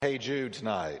Hey Jude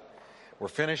tonight. We're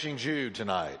finishing Jude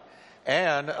tonight.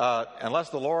 And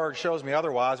unless the Lord shows me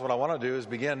otherwise, what I want to do is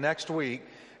begin next week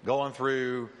going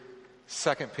through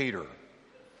 2 Peter.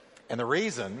 And the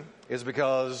reason is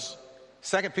because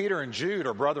 2 Peter and Jude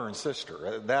are brother and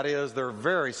sister. That is, they're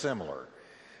very similar.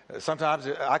 Sometimes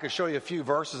I could show you a few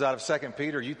verses out of 2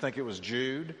 Peter. You'd think it was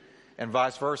Jude and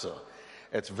vice versa.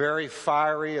 It's very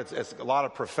fiery. It's a lot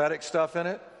of prophetic stuff in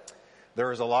it.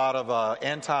 There's a lot of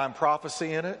end-time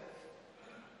prophecy in it.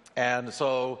 And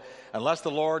so, unless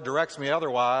the Lord directs me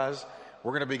otherwise,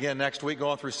 we're going to begin next week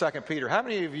going through 2 Peter. How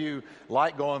many of you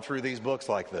like going through these books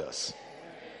like this?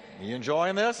 You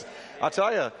enjoying this? I'll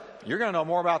tell you, you're going to know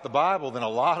more about the Bible than a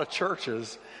lot of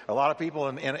churches, a lot of people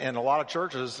in a lot of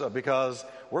churches, because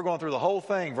we're going through the whole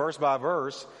thing verse by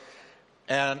verse.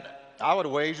 And I would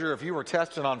wager if you were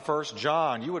tested on 1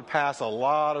 John, you would pass a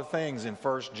lot of things in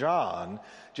 1 John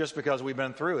just because we've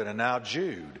been through it. And now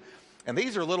Jude. And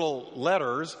these are little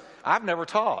letters I've never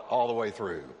taught all the way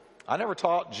through. I never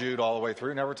taught Jude all the way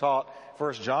through, never taught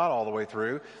 1 John all the way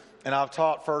through. And I've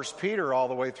taught 1 Peter all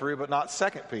the way through, but not 2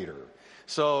 Peter.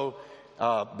 So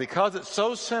because it's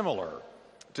so similar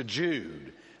to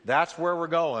Jude, that's where we're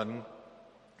going.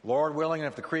 Lord willing, and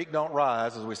if the creek don't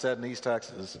rise, as we said in East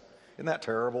Texas. Isn't that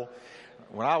terrible?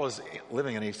 When I was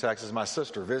living in East Texas, my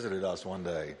sister visited us one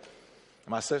day.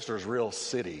 My sister's real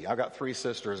city. I've got 3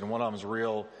 sisters, and one of them's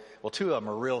real, well, 2 of them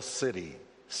are real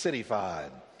cityfied.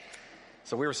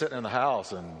 So we were sitting in the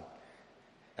house, and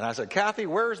I said, Kathy,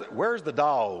 where's the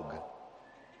dog?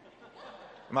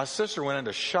 And my sister went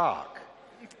into shock.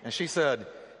 And she said,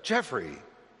 Jeffrey,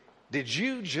 did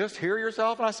you just hear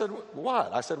yourself? And I said,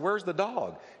 what? I said, where's the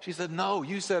dog? She said, no,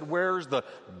 you said, where's the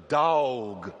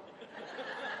dog?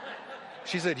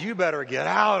 She said, you better get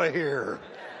out of here.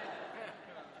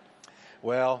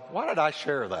 Well, why did I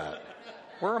share that?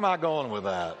 Where am I going with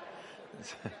that?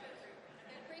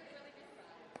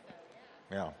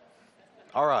 Yeah.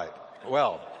 All right.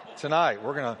 Well, tonight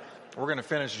we're gonna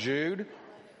finish Jude,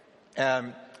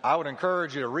 and I would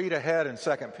encourage you to read ahead in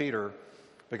 2 Peter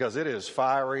because it is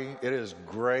fiery, it is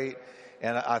great,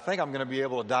 and I think I'm going to be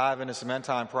able to dive into some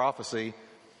end-time prophecy.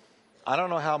 I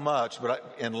don't know how much,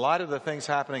 but in light of the things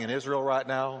happening in Israel right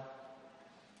now,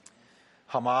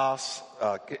 Hamas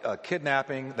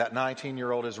kidnapping that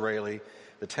 19-year-old Israeli,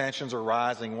 the tensions are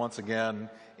rising once again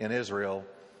in Israel.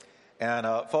 And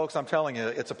folks, I'm telling you,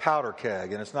 it's a powder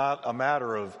keg, and it's not a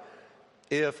matter of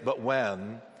if, but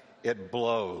when it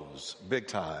blows big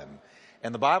time.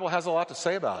 And the Bible has a lot to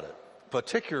say about it,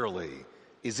 particularly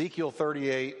Ezekiel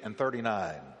 38 and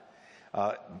 39.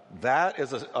 That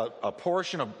is a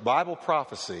portion of Bible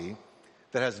prophecy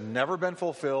that has never been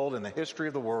fulfilled in the history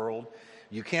of the world.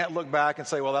 You can't look back and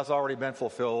say, well, that's already been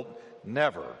fulfilled.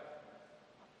 Never.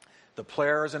 The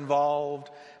players involved,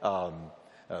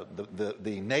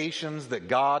 the nations that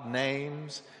God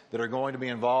names that are going to be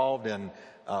involved in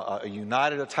a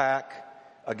united attack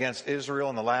against Israel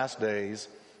in the last days,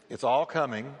 it's all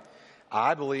coming.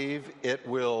 I believe it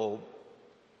will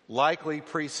likely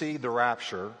precede the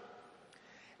rapture,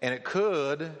 and it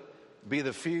could be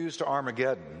the fuse to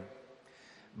Armageddon.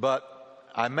 But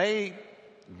I may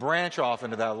branch off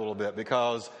into that a little bit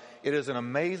because it is an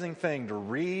amazing thing to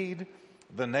read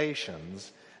the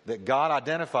nations that God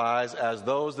identifies as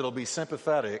those that will be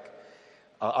sympathetic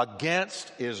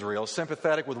against Israel,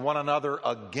 sympathetic with one another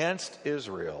against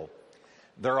Israel.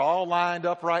 They're all lined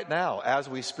up right now as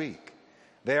we speak.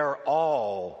 They are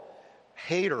all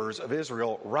haters of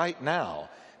Israel right now.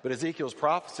 But Ezekiel's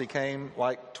prophecy came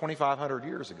like 2,500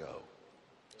 years ago.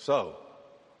 So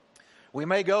we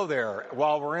may go there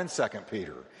while we're in 2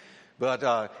 Peter.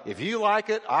 But if you like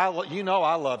it, I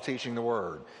love teaching the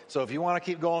Word. So if you want to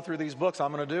keep going through these books,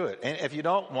 I'm going to do it. And if you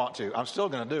don't want to, I'm still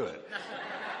going to do it.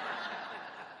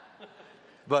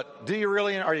 But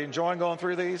are you enjoying going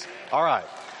through these? All right.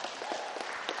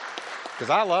 Because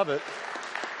I love it.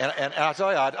 And I'll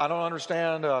tell you, I don't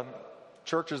understand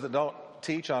churches that don't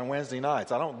teach on Wednesday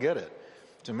nights. I don't get it.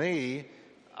 To me,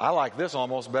 I like this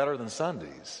almost better than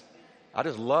Sundays. I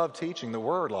just love teaching the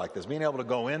Word like this, being able to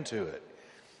go into it.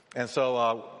 And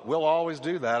so we'll always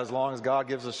do that as long as God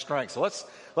gives us strength. So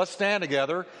let's stand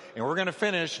together, and we're going to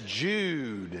finish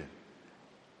Jude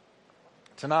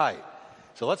tonight.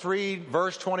 So let's read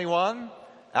verse 21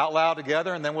 out loud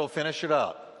together, and then we'll finish it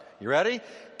up. You ready?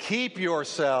 Keep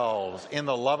yourselves in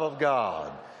the love of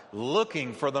God,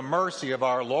 looking for the mercy of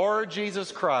our Lord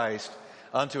Jesus Christ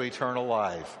unto eternal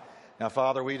life. Now,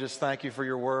 Father, we just thank you for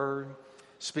your word.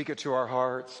 Speak it to our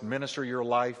hearts. Minister your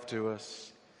life to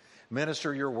us.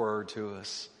 Minister your word to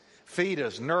us. Feed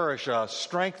us, nourish us,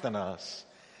 strengthen us,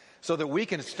 so that we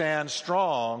can stand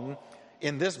strong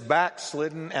in this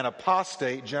backslidden and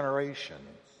apostate generation.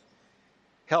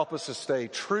 Help us to stay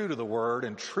true to the word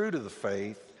and true to the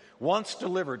faith once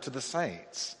delivered to the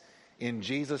saints. In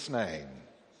Jesus' name,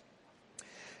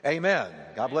 amen.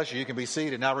 God bless you. You can be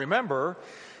seated. Now remember,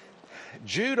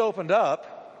 Jude opened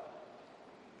up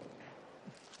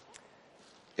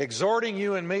exhorting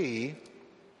you and me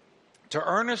to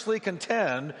earnestly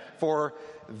contend for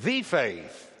the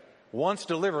faith once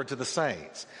delivered to the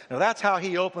saints. Now that's how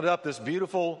he opened up this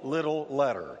beautiful little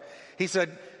letter. He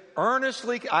said,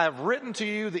 earnestly, I have written to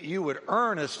you that you would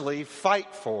earnestly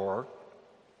fight for,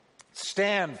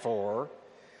 stand for,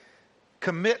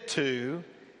 commit to,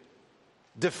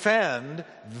 defend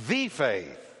the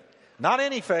faith. Not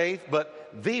any faith, but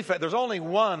the faith. There's only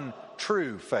one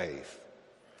true faith.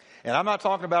 And I'm not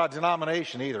talking about a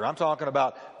denomination either. I'm talking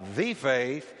about the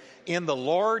faith in the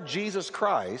Lord Jesus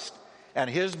Christ and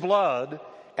His blood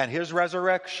and His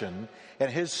resurrection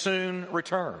and His soon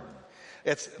return.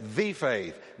 It's the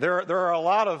faith. There are a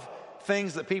lot of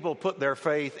things that people put their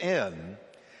faith in.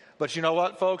 But you know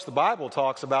what, folks? The Bible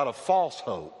talks about a false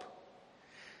hope.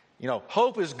 You know,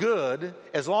 hope is good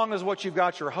as long as what you've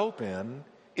got your hope in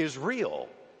is real.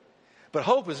 But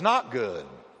hope is not good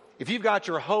if you've got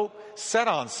your hope set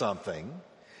on something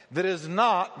that is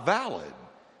not valid,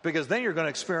 because then you're going to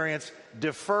experience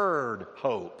deferred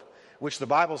hope, which the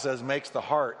Bible says makes the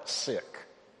heart sick.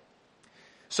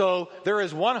 So there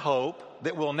is one hope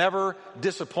that will never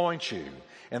disappoint you,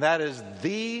 and that is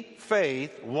the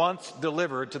faith once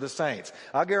delivered to the saints.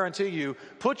 I guarantee you,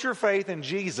 put your faith in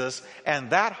Jesus, and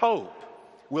that hope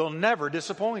will never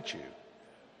disappoint you.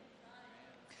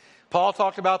 Paul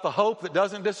talked about the hope that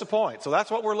doesn't disappoint. So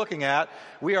that's what we're looking at.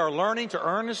 We are learning to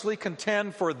earnestly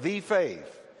contend for the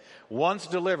faith once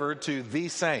delivered to the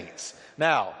saints.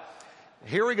 Now,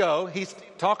 here we go. He's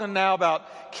talking now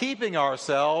about keeping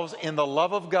ourselves in the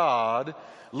love of God,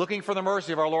 looking for the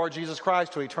mercy of our Lord Jesus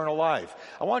Christ to eternal life.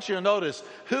 I want you to notice,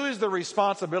 who is the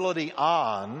responsibility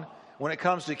on when it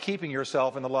comes to keeping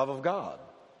yourself in the love of God?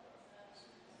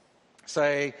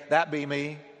 Say, that be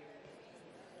me.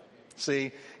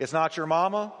 See, it's not your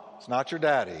mama, it's not your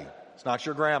daddy, it's not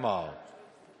your grandma.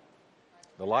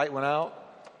 The light went out?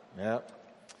 Yeah.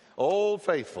 Old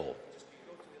Faithful.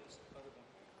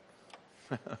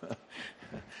 Well,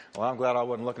 I'm glad I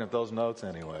wasn't looking at those notes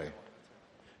anyway.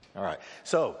 All right.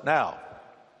 So, now,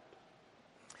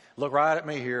 look right at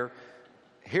me here.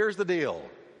 Here's the deal.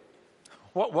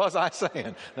 What was I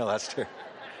saying? No, that's terrible.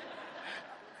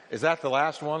 Is that the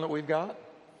last one that we've got?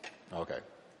 Okay.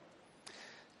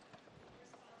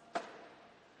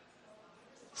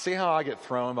 See how I get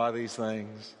thrown by these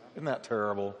things? Isn't that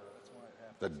terrible?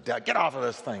 Get off of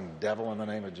this thing, devil, in the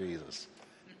name of Jesus.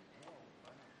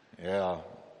 Yeah.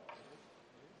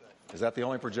 Is that the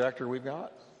only projector we've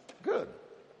got? Good.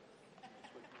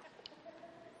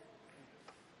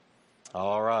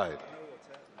 All right.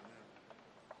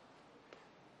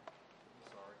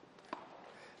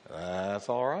 That's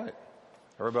all right.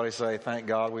 Everybody say, thank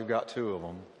God we've got two of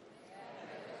them.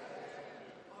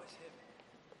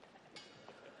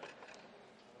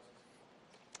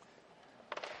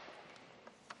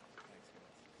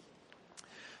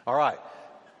 All right,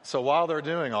 so while they're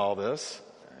doing all this,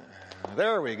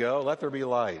 there we go, let there be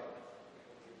light.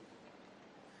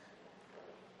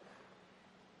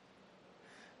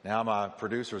 Now my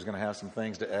producer is going to have some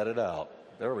things to edit out.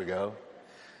 There we go.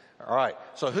 All right,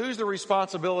 so who's the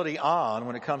responsibility on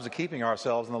when it comes to keeping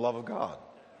ourselves in the love of God?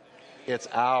 It's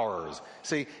ours.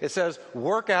 See, it says,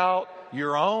 work out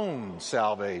your own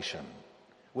salvation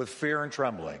with fear and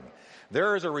trembling.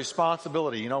 There is a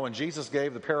responsibility. You know, when Jesus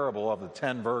gave the parable of the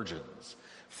 10 virgins,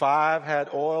 5 had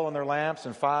oil in their lamps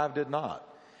and 5 did not.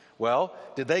 Well,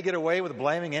 did they get away with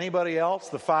blaming anybody else,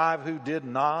 the 5 who did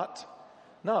not?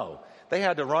 No. They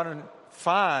had to run and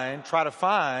try to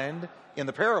find, in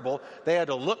the parable, they had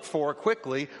to look for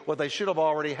quickly what they should have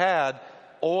already had,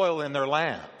 oil in their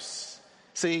lamps.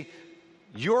 See,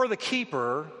 you're the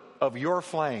keeper of your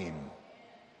flame.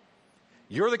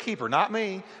 You're the keeper, not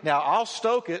me. Now, I'll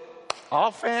stoke it.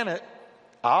 I'll fan it.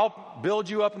 I'll build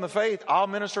you up in the faith. I'll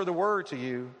minister the word to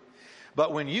you.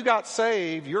 But when you got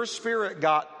saved, your spirit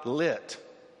got lit.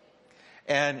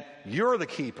 And you're the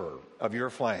keeper of your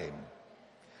flame.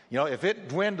 You know, if it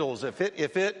dwindles, if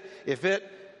it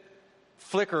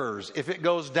flickers, if it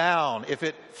goes down, if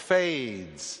it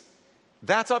fades,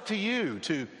 that's up to you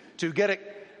to get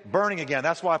it burning again.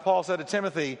 That's why Paul said to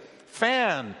Timothy,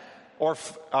 fan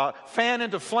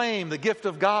into flame the gift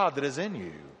of God that is in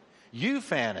you. You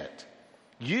fan it.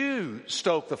 You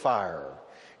stoke the fire.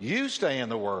 You stay in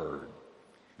the Word.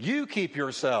 You keep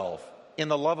yourself in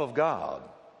the love of God.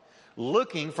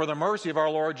 looking for the mercy of our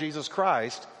Lord Jesus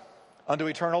Christ unto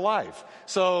eternal life.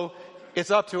 So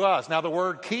it's up to us. Now the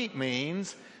word keep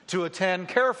means to attend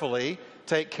carefully,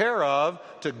 take care of,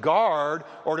 to guard,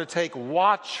 or to take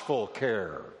watchful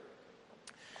care.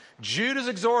 Jude is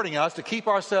exhorting us to keep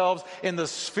ourselves in the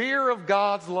sphere of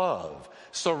God's love,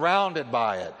 surrounded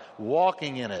by it,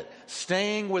 walking in it,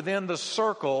 staying within the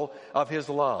circle of His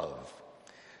love.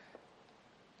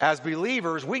 As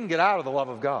believers, we can get out of the love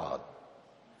of God.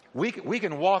 We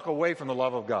can walk away from the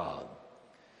love of God.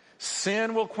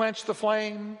 Sin will quench the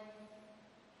flame.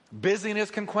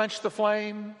 Busyness can quench the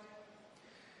flame.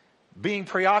 Being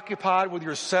preoccupied with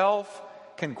yourself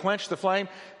can quench the flame.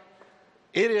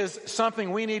 It is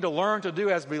something we need to learn to do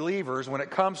as believers when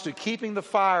it comes to keeping the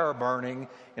fire burning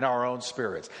in our own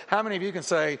spirits. How many of you can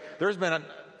say, there's been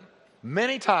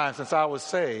many times since I was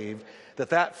saved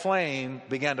that flame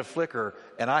began to flicker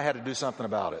and I had to do something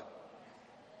about it?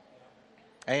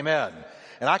 Amen.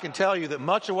 And I can tell you that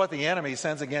much of what the enemy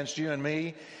sends against you and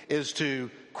me is to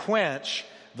quench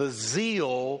the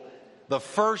zeal, the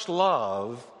first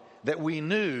love that we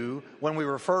knew when we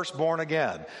were first born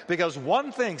again. Because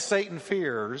one thing Satan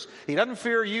fears, he doesn't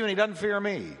fear you and he doesn't fear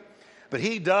me, but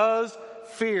he does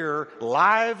fear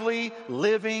lively,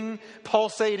 living,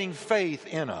 pulsating faith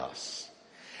in us.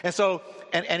 And so,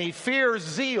 and he fears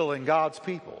zeal in God's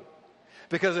people.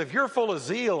 Because if you're full of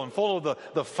zeal and full of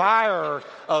the fire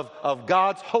of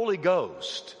God's Holy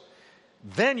Ghost,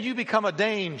 then you become a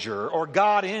danger, or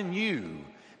God in you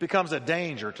becomes a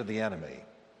danger to the enemy.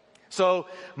 So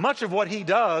much of what he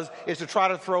does is to try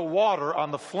to throw water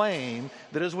on the flame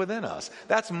that is within us.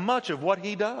 That's much of what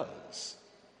he does.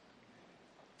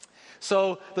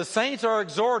 So the saints are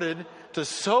exhorted to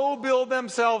so build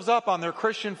themselves up on their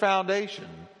Christian foundation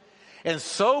and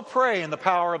so pray in the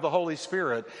power of the Holy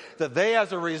Spirit that they,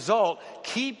 as a result,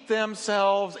 keep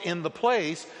themselves in the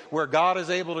place where God is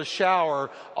able to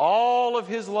shower all of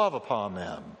His love upon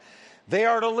them. They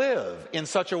are to live in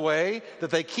such a way that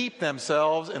they keep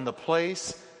themselves in the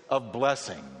place of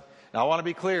blessing. Now, I want to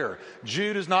be clear.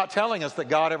 Jude is not telling us that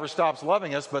God ever stops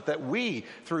loving us, but that we,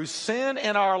 through sin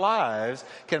in our lives,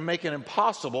 can make it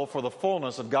impossible for the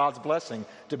fullness of God's blessing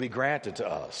to be granted to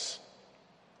us.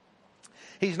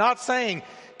 He's not saying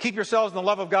keep yourselves in the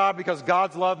love of God because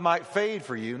God's love might fade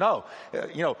for you. No.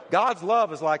 God's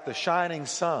love is like the shining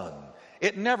sun.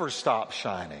 It never stops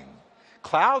shining.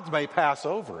 Clouds may pass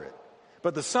over it,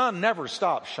 but the sun never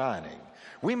stops shining.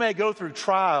 We may go through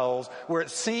trials where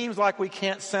it seems like we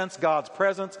can't sense God's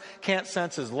presence, can't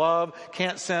sense His love,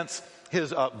 can't sense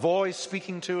His voice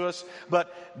speaking to us,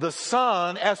 but the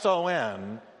sun,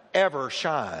 S-O-N, ever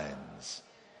shines.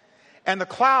 And the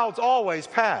clouds always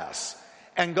pass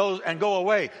and go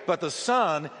away, but the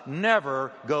sun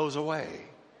never goes away.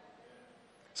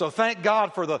 So thank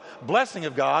God for the blessing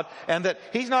of God, and that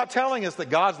He's not telling us that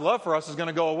God's love for us is going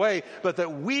to go away, but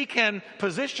that we can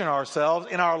position ourselves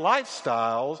in our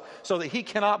lifestyles so that He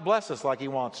cannot bless us like He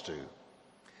wants to. And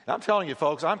I'm telling you,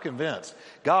 folks, I'm convinced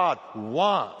God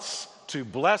wants to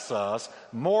bless us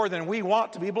more than we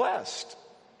want to be blessed.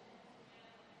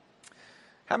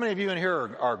 How many of you in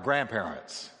here are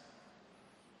grandparents?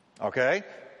 Okay?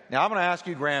 Now I'm going to ask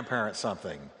you grandparents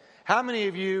something. How many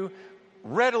of you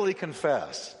readily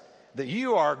confess that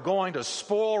you are going to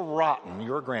spoil rotten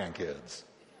your grandkids?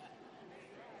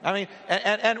 I mean,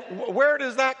 and where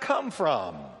does that come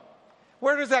from?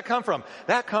 Where does that come from?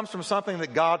 That comes from something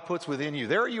that God puts within you.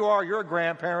 There you are, you're a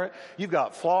grandparent. You've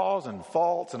got flaws and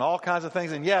faults and all kinds of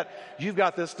things, and yet you've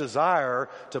got this desire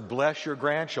to bless your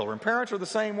grandchildren. Parents are the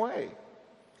same way.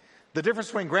 The difference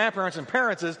between grandparents and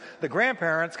parents is the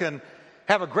grandparents can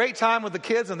have a great time with the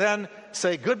kids and then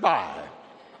say goodbye.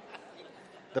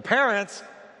 The parents,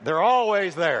 they're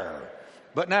always there.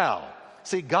 But now,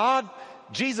 see,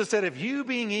 Jesus said, if you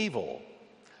being evil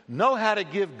know how to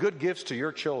give good gifts to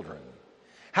your children,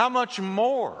 how much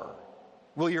more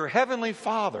will your heavenly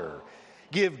Father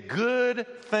give good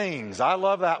things? I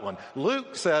love that one.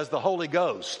 Luke says the Holy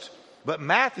Ghost, but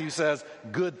Matthew says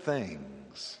good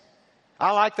things.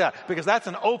 I like that because that's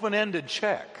an open-ended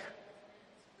check.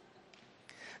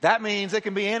 That means it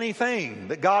can be anything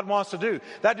that God wants to do.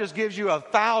 That just gives you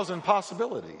 1,000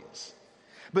 possibilities.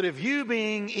 But if you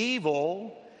being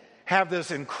evil have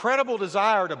this incredible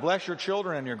desire to bless your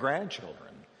children and your grandchildren,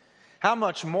 how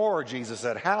much more, Jesus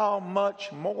said, how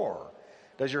much more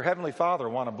does your Heavenly Father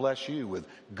want to bless you with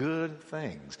good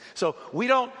things? So we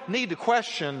don't need to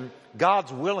question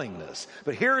God's willingness.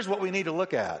 But here's what we need to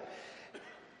look at.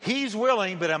 He's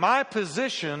willing, but am I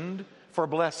positioned for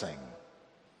blessing?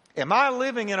 Am I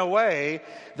living in a way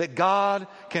that God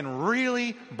can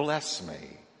really bless me?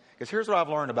 Because here's what I've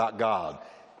learned about God.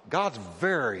 God's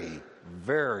very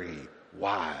very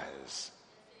wise.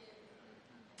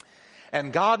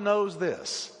 And God knows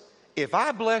this. If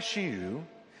I bless you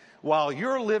while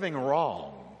you're living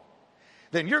wrong,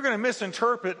 then you're going to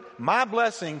misinterpret my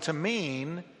blessing to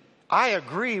mean I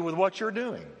agree with what you're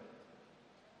doing.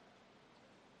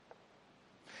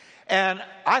 And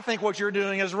I think what you're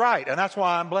doing is right, and that's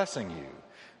why I'm blessing you.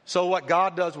 So what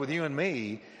God does with you and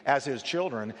me as his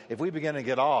children, if we begin to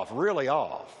get off, really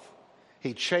off,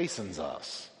 he chastens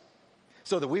us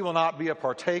so that we will not be a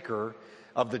partaker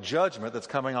of the judgment that's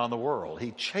coming on the world.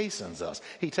 He chastens us.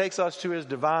 He takes us to his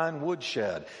divine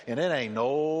woodshed, and it ain't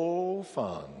no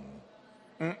fun.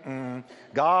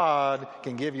 God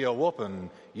can give you a whooping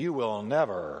you will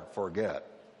never forget.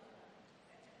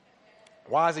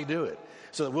 Why does he do it?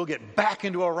 So that we'll get back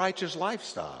into a righteous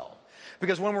lifestyle.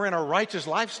 Because when we're in a righteous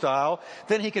lifestyle,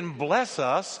 then he can bless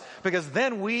us, because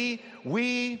then we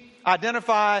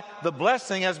identify the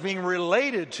blessing as being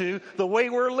related to the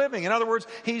way we're living. In other words,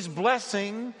 he's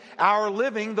blessing our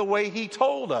living the way he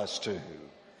told us to.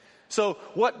 So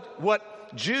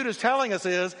what Jude is telling us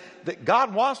is that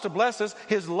God wants to bless us.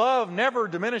 His love never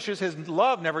diminishes. His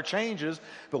love never changes.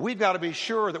 But we've got to be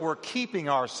sure that we're keeping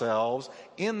ourselves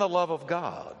in the love of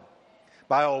God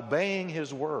by obeying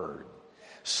his word,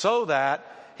 so that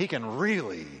he can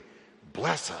really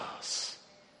bless us.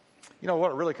 You know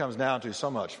what it really comes down to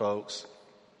so much, folks?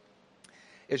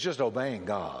 It's just obeying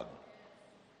God.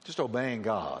 Just obeying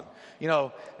God. You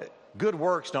know, good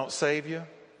works don't save you,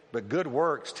 but good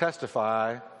works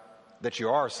testify that you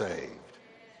are saved.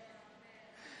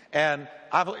 And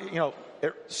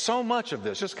so much of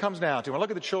this just comes down to, when I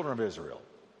look at the children of Israel,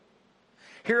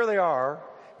 here they are.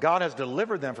 God has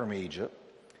delivered them from Egypt,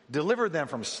 delivered them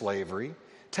from slavery,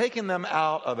 taken them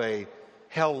out of a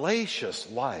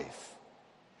hellacious life,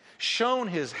 shown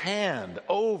his hand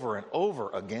over and over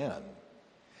again,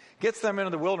 gets them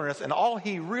into the wilderness, and all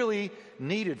he really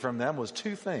needed from them was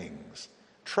two things: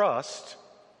 trust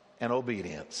and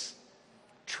obedience.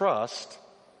 Trust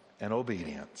and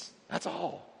obedience. That's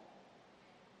all.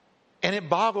 And it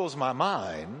boggles my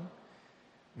mind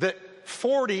that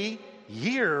 40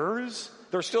 years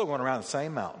they're still going around the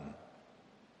same mountain.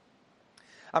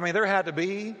 I mean, there had to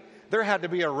be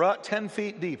a rut 10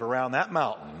 feet deep around that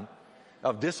mountain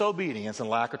of disobedience and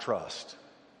lack of trust.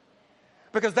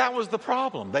 Because that was the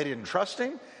problem. They didn't trust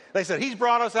him. They said, he's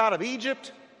brought us out of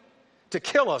Egypt to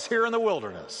kill us here in the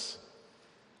wilderness.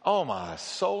 Oh, my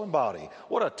soul and body.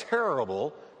 What a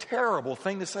terrible, terrible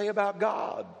thing to say about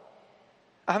God.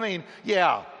 I mean,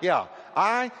 yeah.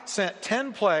 I sent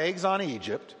 10 plagues on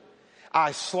Egypt.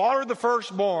 I slaughtered the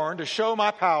firstborn to show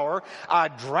my power. I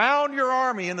drowned your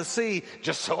army in the sea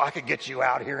just so I could get you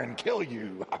out here and kill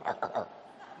you.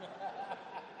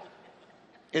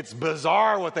 It's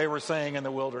bizarre what they were saying in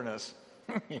the wilderness.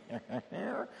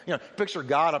 Picture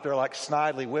God up there like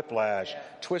Snidely Whiplash,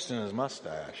 twisting his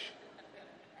mustache.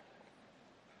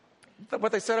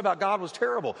 What they said about God was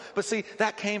terrible. But see,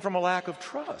 that came from a lack of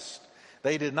trust.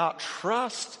 They did not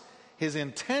trust his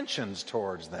intentions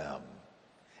towards them.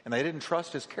 And they didn't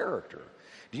trust his character.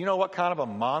 Do you know what kind of a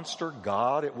monster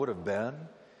God it would have been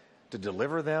to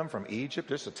deliver them from Egypt,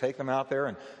 just to take them out there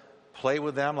and play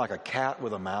with them like a cat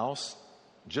with a mouse,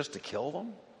 just to kill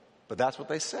them? But that's what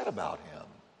they said about him.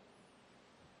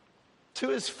 To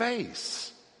his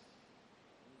face.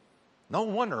 No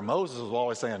wonder Moses was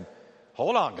always saying,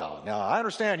 hold on, God. Now, I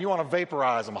understand you want to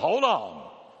vaporize them. Hold on.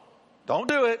 Don't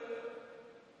do it.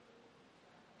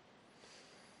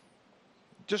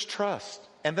 Just trust.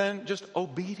 And then just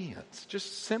obedience.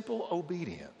 Just simple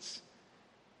obedience.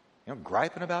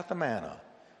 Griping about the manna.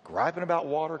 Griping about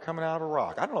water coming out of a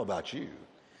rock. I don't know about you,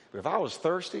 but if I was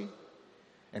thirsty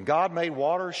and God made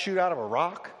water shoot out of a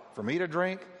rock for me to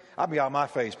drink, I'd be on my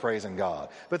face praising God.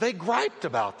 But they griped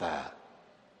about that.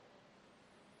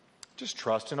 Just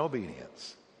trust and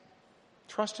obedience.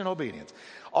 Trust and obedience.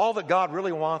 All that God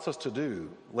really wants us to do,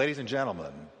 ladies and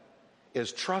gentlemen,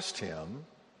 is trust him.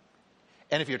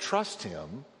 And if you trust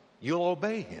him, you'll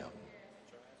obey him.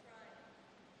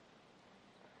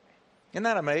 Isn't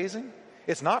that amazing?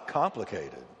 It's not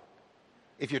complicated.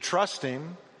 If you trust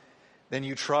him, then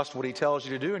you trust what he tells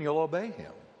you to do and you'll obey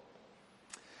him.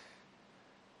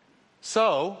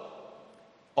 So,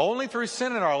 only through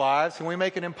sin in our lives can we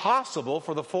make it impossible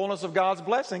for the fullness of God's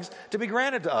blessings to be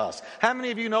granted to us. How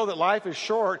many of you know that life is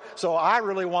short, so I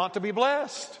really want to be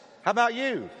blessed? How about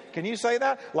you? Can you say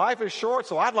that? Life is short,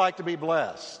 so I'd like to be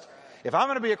blessed. If I'm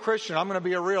going to be a Christian, I'm going to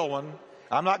be a real one.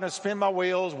 I'm not going to spin my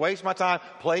wheels, waste my time,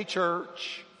 play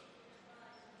church.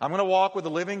 I'm going to walk with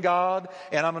the living God,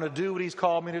 and I'm going to do what he's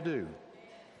called me to do.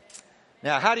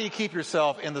 Now, how do you keep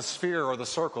yourself in the sphere or the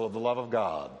circle of the love of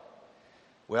God?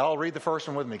 Well, read the first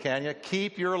one with me, can you?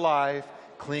 Keep your life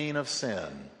clean of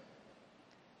sin.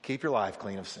 Keep your life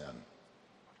clean of sin.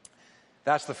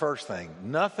 That's the first thing.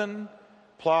 Nothing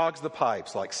clogs the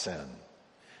pipes like sin.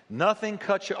 Nothing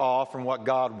cuts you off from what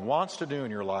God wants to do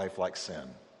in your life like sin.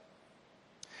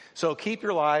 So keep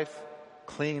your life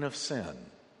clean of sin.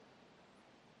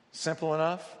 Simple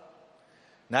enough?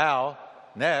 Now,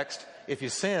 next, if you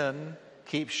sin,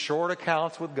 keep short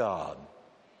accounts with God.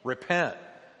 Repent,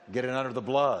 get it under the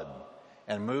blood,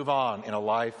 and move on in a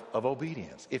life of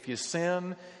obedience. If you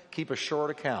sin, keep a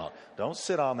short account. Don't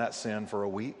sit on that sin for a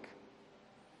week.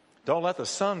 Don't let the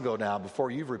sun go down before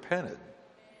you've repented.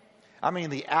 I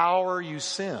mean, the hour you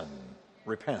sin,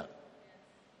 repent.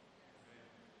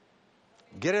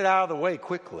 Get it out of the way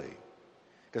quickly,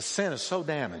 because sin is so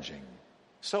damaging,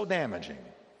 so damaging.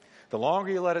 The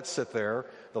longer you let it sit there,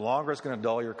 the longer it's going to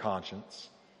dull your conscience.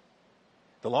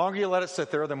 The longer you let it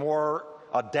sit there, the more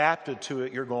adapted to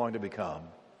it you're going to become.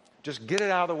 Just get it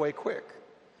out of the way quick,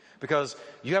 because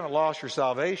you haven't lost your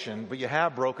salvation, but you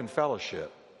have broken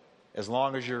fellowship as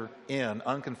long as you're in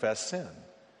unconfessed sin.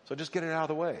 So just get it out of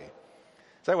the way.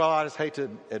 Say, well, I just hate to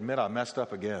admit I messed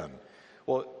up again.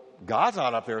 Well, God's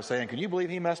not up there saying, can you believe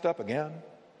he messed up again?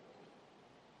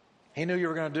 He knew you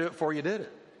were going to do it before you did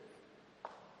it.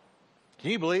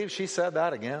 Can you believe she said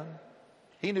that again?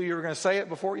 He knew you were going to say it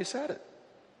before you said it.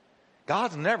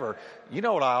 God's never, you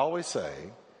know what I always say,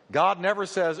 God never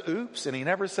says, oops, and he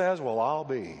never says, well, I'll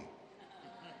be.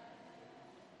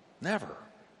 Never.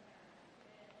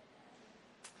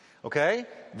 Okay?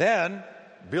 Then,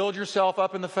 build yourself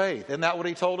up in the faith. Isn't that what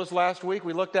he told us last week?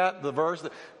 We looked at the verse,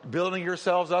 that building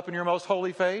yourselves up in your most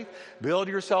holy faith. Build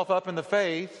yourself up in the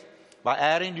faith by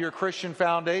adding to your Christian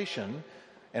foundation.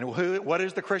 And what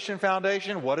is the Christian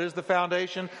foundation? What is the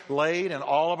foundation laid in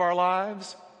all of our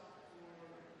lives?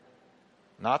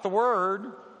 Not the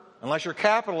Word, unless you're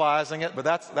capitalizing it, but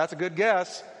that's a good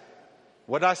guess.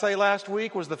 What did I say last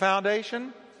week was the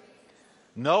foundation?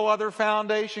 No other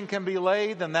foundation can be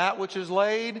laid than that which is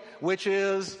laid, which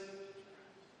is,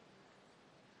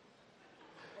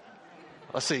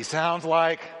 let's see, sounds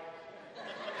like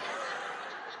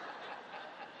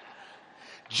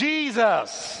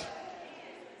Jesus.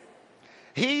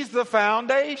 He's the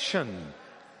foundation.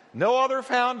 No other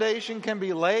foundation can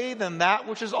be laid than that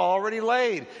which is already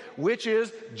laid, which is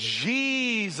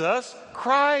Jesus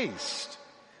Christ.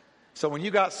 So when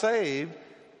you got saved,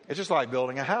 it's just like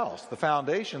building a house. The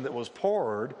foundation that was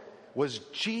poured was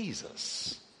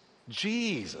Jesus.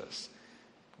 Jesus.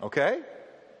 Okay?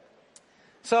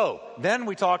 So, then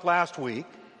we talked last week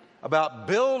about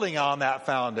building on that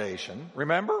foundation.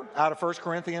 Remember? Out of 1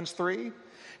 Corinthians 3?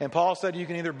 And Paul said you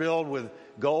can either build with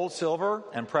gold, silver,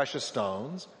 and precious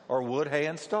stones, or wood, hay,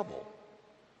 and stubble.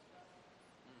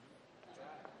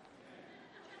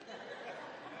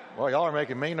 Well, y'all are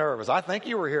making me nervous. I think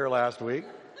you were here last week.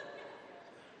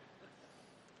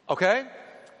 Okay?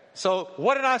 So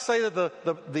what did I say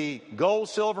that the gold,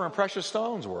 silver, and precious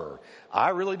stones were? I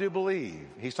really do believe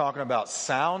he's talking about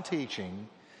sound teaching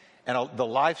and the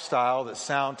lifestyle that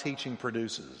sound teaching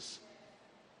produces.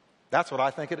 That's what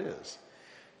I think it is.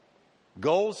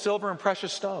 Gold, silver, and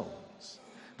precious stones.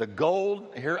 The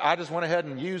gold, here I just went ahead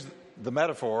and used the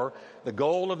metaphor. The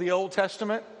gold of the Old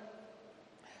Testament,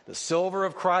 the silver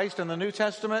of Christ in the New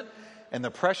Testament, and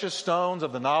the precious stones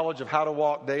of the knowledge of how to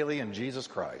walk daily in Jesus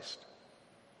Christ.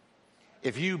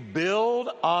 If you build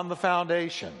on the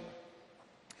foundation,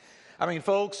 I mean,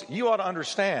 folks, you ought to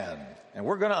understand, and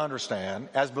we're going to understand,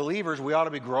 as believers, we ought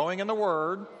to be growing in the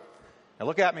Word. Now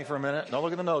look at me for a minute. Don't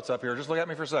look at the notes up here. Just look at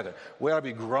me for a second. We ought to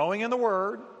be growing in the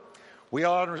Word. We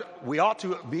ought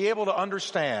to be able to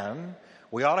understand,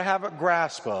 we ought to have a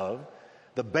grasp of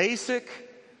the basic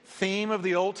theme of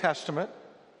the Old Testament.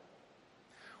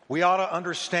 We ought to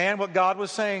understand what God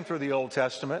was saying through the Old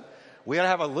Testament. We ought to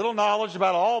have a little knowledge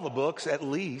about all the books, at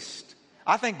least.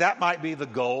 I think that might be the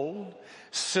gold.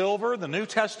 Silver, the New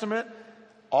Testament,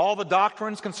 all the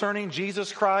doctrines concerning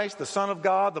Jesus Christ, the Son of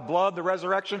God, the blood, the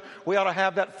resurrection. We ought to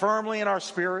have that firmly in our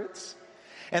spirits.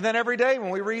 And then every day when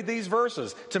we read these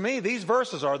verses, to me, these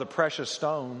verses are the precious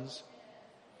stones.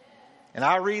 And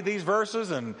I read these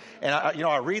verses and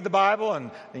I read the Bible,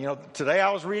 and today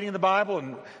I was reading the Bible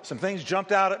and some things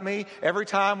jumped out at me. Every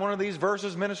time one of these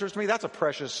verses ministers to me, that's a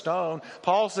precious stone.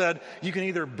 Paul said, you can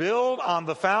either build on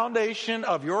the foundation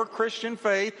of your Christian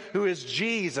faith, who is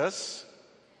Jesus.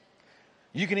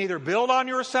 You can either build on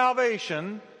your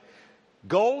salvation,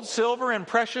 gold, silver, and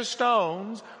precious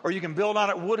stones, or you can build on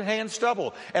it wood, hay, and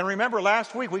stubble. And remember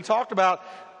last week we talked about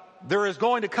there is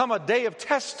going to come a day of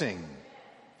testing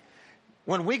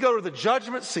when we go to the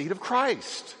judgment seat of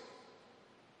Christ.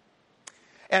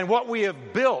 And what we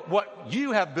have built, what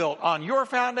you have built on your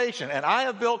foundation, and I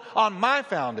have built on my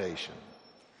foundation,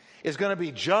 is going to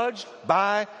be judged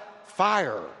by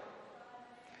fire.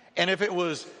 And if it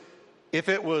was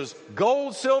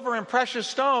gold, silver, and precious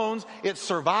stones, it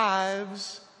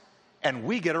survives, and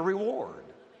we get a reward.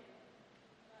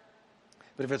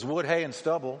 But if it's wood, hay, and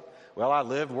stubble, well, I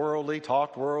lived worldly,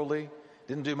 talked worldly,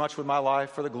 didn't do much with my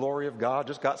life for the glory of God,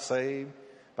 just got saved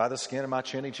by the skin of my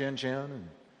chinny chin chin.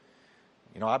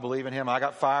 And, I believe in him. I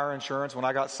got fire insurance when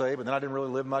I got saved, but then I didn't really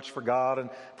live much for God and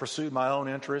pursued my own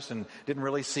interests and didn't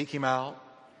really seek him out.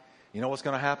 You know what's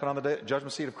going to happen on the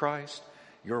judgment seat of Christ?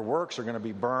 Your works are going to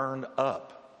be burned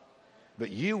up, but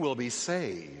you will be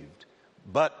saved,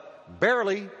 but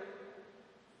barely,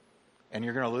 and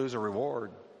you're going to lose a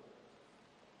reward.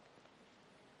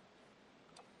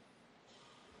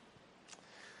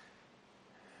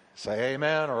 Say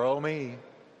amen or oh me.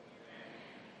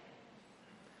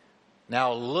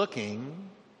 Now, looking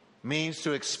means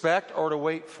to expect or to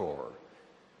wait for.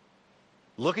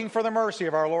 Looking for the mercy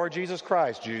of our Lord Jesus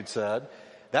Christ, Jude said.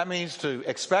 That means to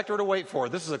expect or to wait for.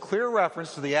 This is a clear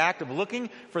reference to the act of looking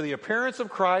for the appearance of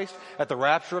Christ at the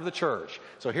rapture of the church.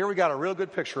 So here we got a real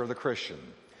good picture of the Christian.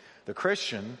 The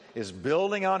Christian is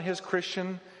building on his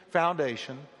Christian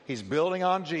foundation. He's building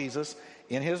on Jesus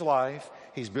in his life.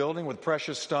 He's building with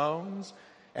precious stones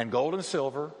and gold and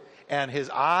silver. And his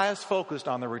eyes focused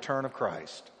on the return of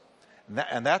Christ.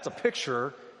 And that's a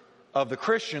picture of the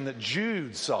Christian that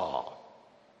Jude saw.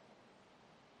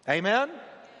 Amen?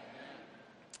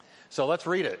 So let's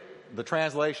read it. The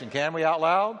translation, can we, out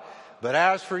loud? But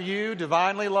as for you,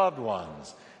 divinely loved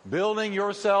ones, building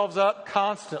yourselves up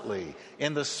constantly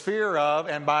in the sphere of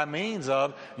and by means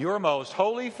of your most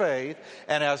holy faith,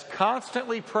 and as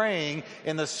constantly praying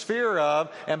in the sphere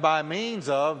of and by means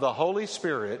of the Holy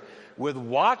Spirit, with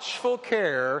watchful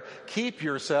care, keep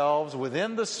yourselves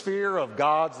within the sphere of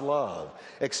God's love,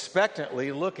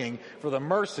 expectantly looking for the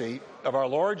mercy of our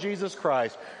Lord Jesus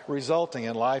Christ, resulting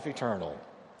in life eternal.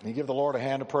 Can you give the Lord a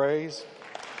hand of praise?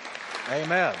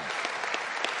 Amen.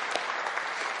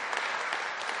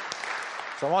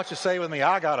 So I want you to say with me,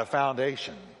 I got a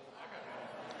foundation.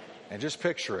 And just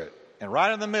picture it. And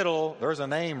right in the middle, there's a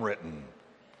name written.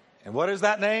 And what is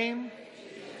that name?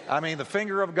 I mean, the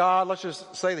finger of God, let's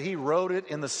just say that he wrote it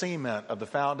in the cement of the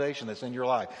foundation that's in your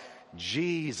life.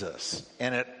 Jesus.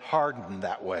 And it hardened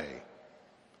that way.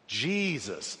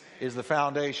 Jesus is the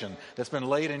foundation that's been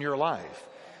laid in your life.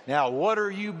 Now, what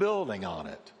are you building on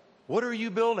it? What are you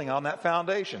building on that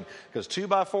foundation? Because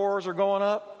 2x4s are going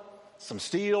up, some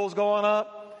steel's going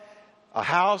up, a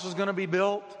house is going to be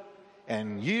built,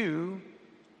 and you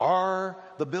are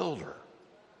the builder.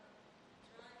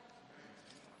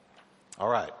 All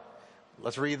right.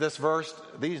 Let's read this verse,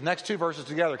 these next two verses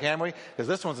together, can we? Because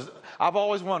this one's, I've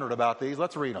always wondered about these.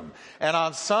 Let's read them. And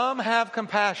on some have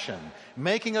compassion,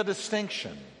 making a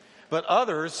distinction, but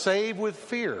others save with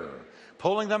fear,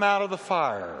 pulling them out of the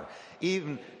fire,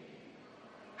 even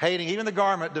hating even the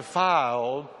garment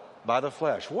defiled by the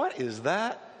flesh. What is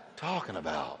that talking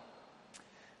about?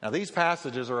 Now, these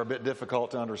passages are a bit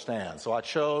difficult to understand, so I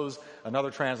chose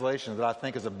another translation that I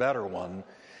think is a better one.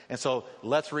 And so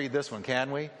let's read this one,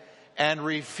 can we? And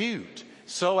refute,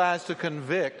 so as to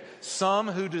convict some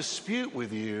who dispute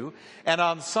with you, and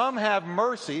on some have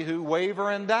mercy who waver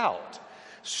in doubt.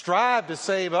 Strive to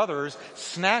save others,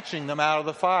 snatching them out of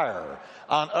the fire.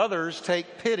 On others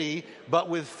take pity, but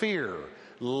with fear,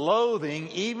 loathing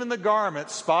even the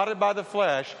garments spotted by the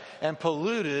flesh and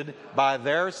polluted by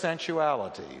their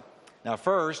sensuality. Now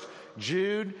first,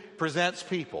 Jude presents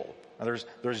people. Now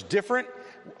there's different,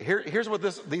 here's what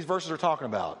these verses are talking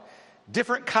about.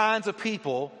 Different kinds of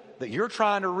people that you're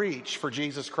trying to reach for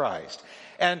Jesus Christ.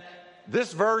 And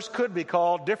this verse could be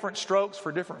called different strokes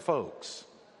for different folks.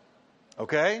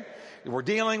 Okay? We're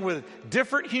dealing with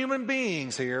different human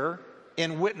beings here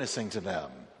in witnessing to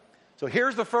them. So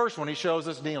here's the first one he shows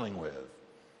us dealing with.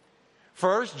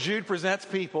 First, Jude presents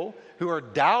people who are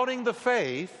doubting the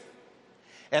faith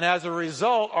and as a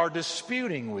result are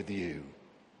disputing with you.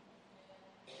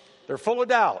 They're full of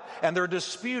doubt and they're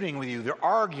disputing with you. They're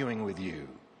arguing with you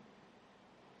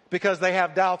because they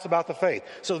have doubts about the faith.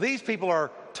 So these people are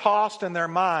tossed in their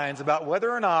minds about whether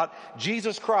or not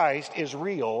Jesus Christ is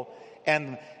real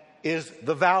and is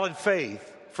the valid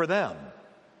faith for them.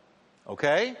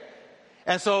 Okay?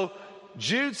 And so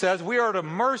Jude says we are to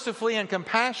mercifully and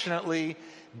compassionately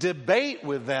debate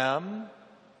with them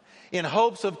in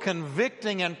hopes of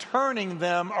convicting and turning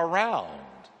them around.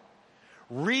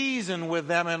 Reason with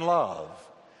them in love.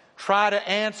 Try to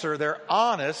answer their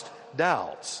honest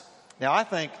doubts. Now, I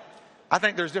think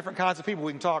there's different kinds of people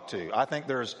we can talk to. I think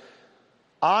there's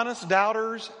honest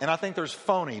doubters, and I think there's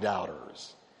phony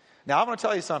doubters. Now, I'm going to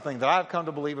tell you something that I've come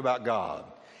to believe about God.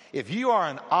 If you are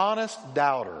an honest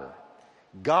doubter,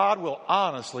 God will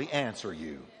honestly answer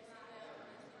you.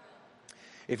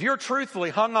 If you're truthfully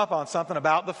hung up on something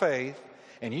about the faith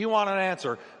and you want an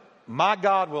answer, my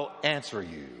God will answer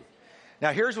you.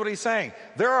 Now, here's what he's saying.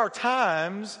 There are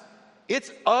times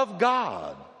it's of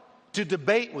God to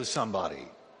debate with somebody.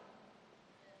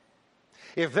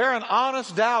 If they're an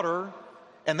honest doubter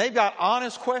and they've got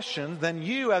honest questions, then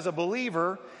you as a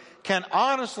believer can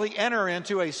honestly enter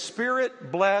into a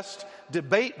Spirit-blessed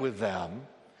debate with them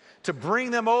to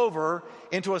bring them over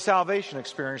into a salvation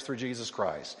experience through Jesus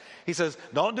Christ. He says,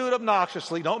 don't do it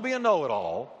obnoxiously, don't be a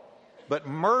know-it-all, but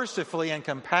mercifully and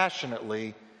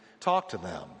compassionately talk to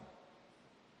them.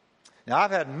 Now,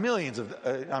 I've had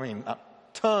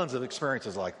tons of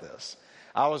experiences like this.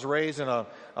 I was raised in a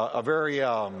very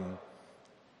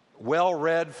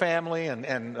well-read family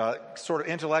and sort of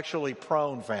intellectually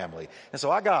prone family. And so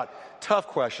I got tough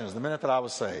questions the minute that I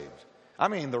was saved. I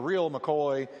mean, the real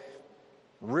McCoy,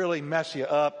 really mess you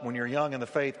up when you're young in the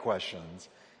faith questions.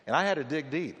 And I had to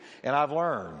dig deep. And I've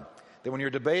learned that when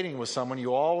you're debating with someone,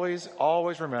 you always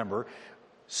remember,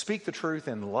 speak the truth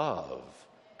in love.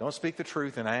 Don't speak the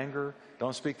truth in anger.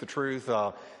 Don't speak the truth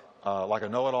like a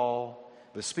know-it-all,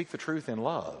 but speak the truth in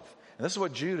love. And this is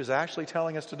what Jude is actually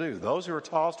telling us to do. Those who are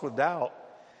tossed with doubt,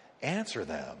 answer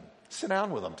them. Sit down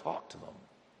with them. Talk to them.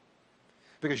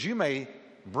 Because you may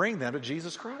bring them to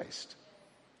Jesus Christ.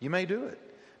 You may do it.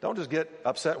 Don't just get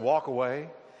upset, walk away.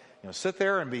 Sit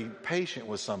there and be patient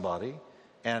with somebody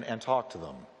and talk to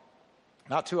them.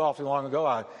 Not too awfully long ago,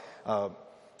 I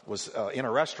was in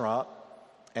a restaurant,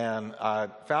 and I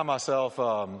found myself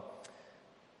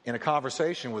in a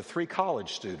conversation with 3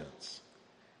 college students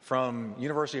from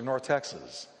University of North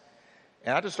Texas.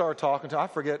 And I just started talking to them. I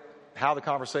forget how the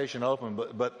conversation opened,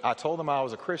 but I told them I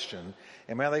was a Christian,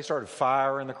 and man, they started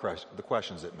firing the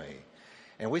questions at me.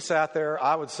 And we sat there,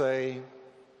 I would say,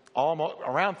 almost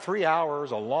around 3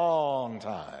 hours, a long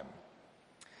time.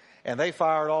 And they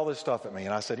fired all this stuff at me.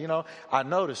 And I said, I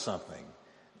noticed something.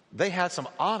 They had some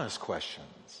honest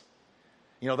questions.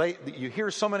 You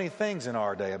hear so many things in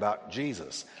our day about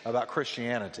Jesus, about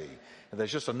Christianity. And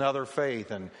there's just another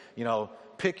faith, and,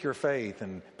 pick your faith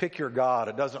and pick your God.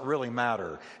 It doesn't really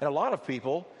matter. And a lot of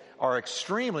people are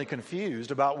extremely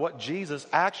confused about what Jesus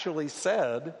actually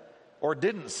said or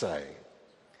didn't say.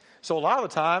 So a lot of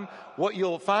the time, what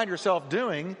you'll find yourself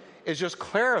doing is just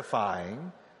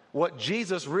clarifying what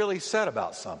Jesus really said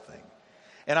about something.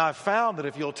 And I've found that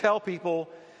if you'll tell people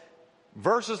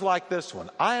verses like this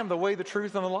one, I am the way, the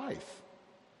truth, and the life,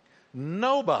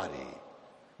 nobody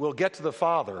will get to the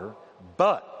Father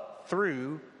but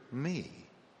through me.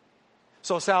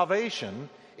 So salvation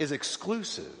is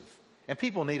exclusive, and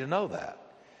people need to know that.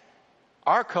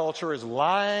 Our culture is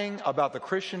lying about the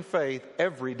Christian faith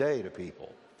every day to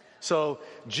people. So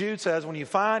Jude says, when you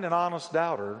find an honest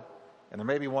doubter, and there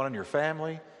may be one in your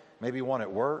family, maybe one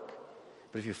at work,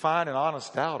 but if you find an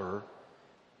honest doubter,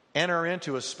 enter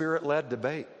into a Spirit-led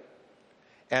debate.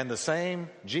 And the same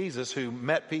Jesus who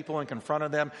met people and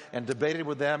confronted them and debated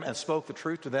with them and spoke the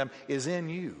truth to them is in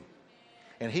you.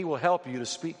 And he will help you to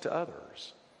speak to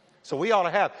others. So we ought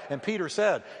to have, and Peter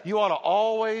said, you ought to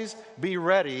always be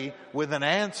ready with an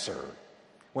answer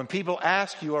when people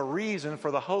ask you a reason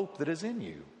for the hope that is in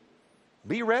you.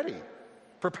 Be ready.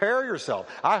 Prepare yourself.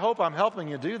 I hope I'm helping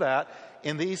you do that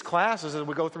in these classes as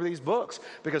we go through these books,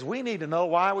 because we need to know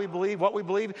why we believe, what we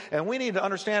believe, and we need to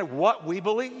understand what we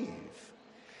believe.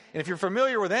 And if you're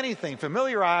familiar with anything,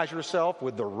 familiarize yourself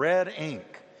with the red ink.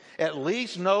 At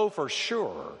least know for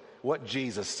sure what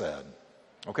Jesus said.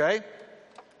 Okay?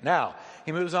 Now,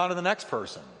 he moves on to the next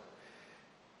person.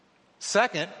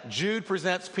 Second, Jude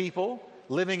presents people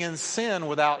living in sin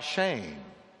without shame.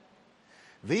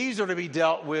 These are to be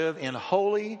dealt with in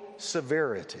holy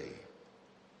severity,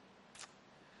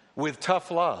 with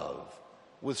tough love,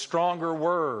 with stronger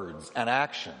words and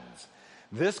actions.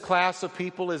 This class of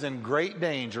people is in great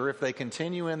danger if they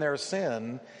continue in their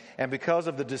sin, and because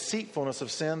of the deceitfulness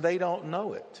of sin, they don't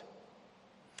know it.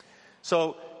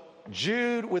 So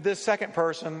Jude, with this second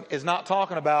person, is not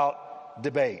talking about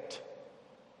debate.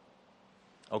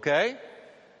 Okay?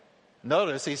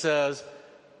 Notice he says,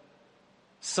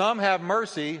 some have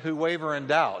mercy who waver in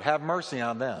doubt. Have mercy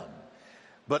on them.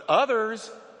 But others,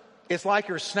 it's like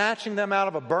you're snatching them out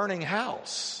of a burning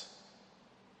house.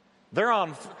 They're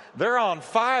on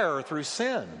fire through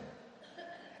sin.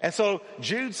 And so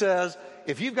Jude says,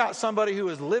 if you've got somebody who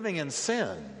is living in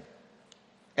sin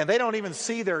and they don't even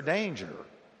see their danger,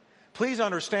 please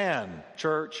understand,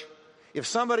 church, if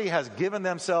somebody has given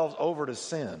themselves over to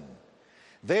sin,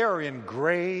 They are in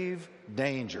grave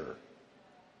danger.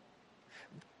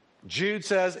 Jude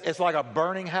says it's like a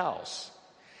burning house.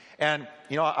 And,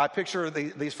 I picture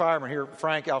these firemen here.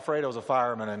 Frank Alfredo's a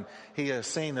fireman, and he has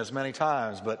seen this many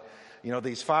times. But,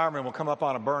 these firemen will come up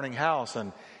on a burning house,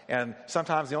 and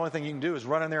sometimes the only thing you can do is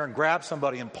run in there and grab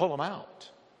somebody and pull them out.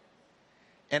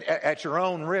 And at your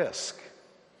own risk.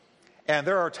 And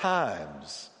there are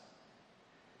times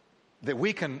that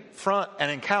we confront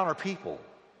and encounter people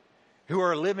who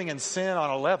are living in sin on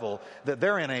a level that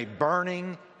they're in a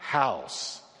burning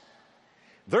house.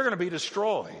 They're going to be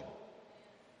destroyed.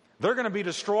 They're going to be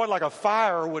destroyed like a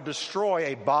fire would destroy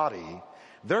a body.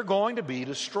 They're going to be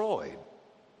destroyed.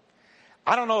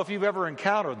 I don't know if you've ever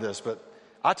encountered this, but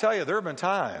I tell you, there have been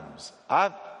times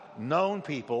I've known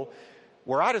people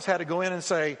where I just had to go in and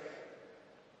say,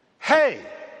 "Hey,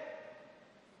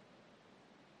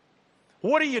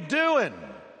 what are you doing?"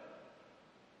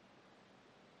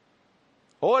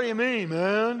 "What do you mean,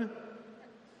 man?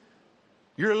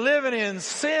 You're living in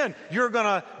sin. You're going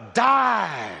to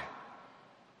die."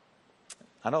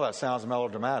 I know that sounds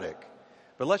melodramatic,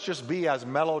 but let's just be as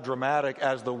melodramatic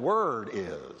as the word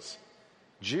is.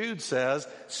 Jude says,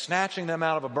 snatching them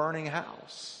out of a burning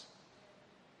house.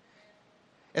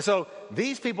 And so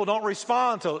these people don't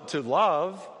respond to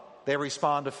love, they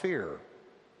respond to fear.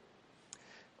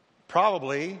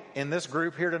 Probably in this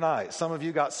group here tonight, some of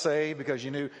you got saved because you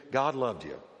knew God loved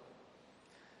you.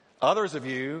 Others of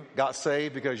you got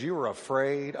saved because you were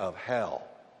afraid of hell.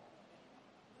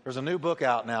 There's a new book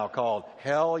out now called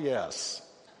Hell Yes.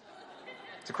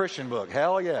 It's a Christian book.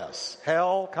 Hell Yes.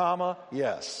 Hell, comma,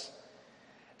 yes.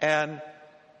 And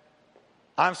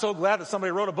I'm so glad that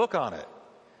somebody wrote a book on it.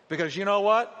 Because you know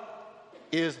what?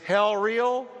 Is hell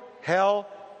real? Hell,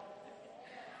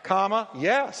 comma,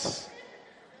 yes.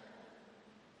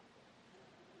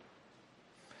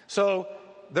 So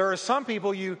there are some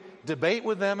people you debate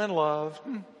with them in love.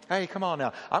 Hey, come on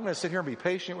now. I'm going to sit here and be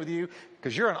patient with you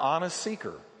because you're an honest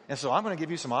seeker. And so I'm going to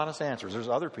give you some honest answers. There's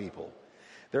other people.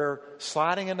 They're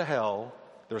sliding into hell.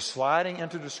 They're sliding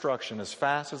into destruction as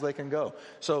fast as they can go.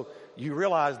 So you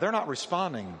realize they're not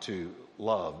responding to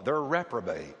love. They're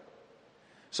reprobate.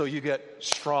 So you get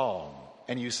strong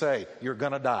and you say, you're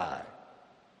going to die.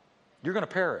 You're going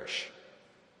to perish.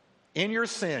 In your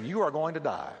sin, you are going to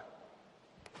die.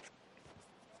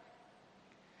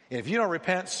 And if you don't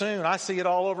repent soon, I see it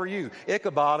all over you.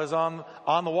 Ichabod is on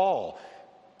the wall.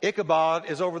 Ichabod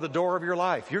is over the door of your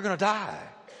life. You're going to die.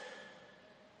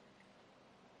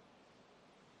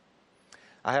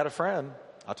 I had a friend,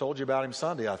 I told you about him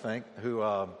Sunday, I think, who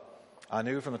I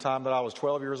knew from the time that I was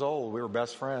 12 years old. We were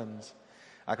best friends.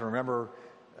 I can remember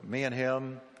me and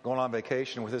him going on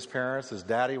vacation with his parents. His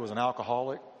daddy was an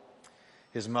alcoholic.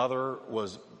 His mother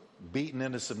was beaten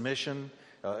into submission,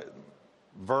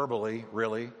 verbally,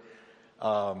 really.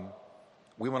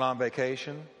 We went on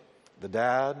vacation. The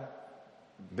dad,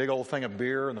 big old thing of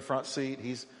beer in the front seat.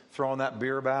 He's throwing that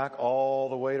beer back all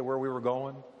the way to where we were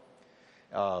going.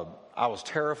 I was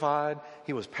terrified.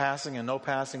 He was passing in no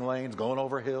passing lanes, going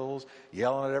over hills,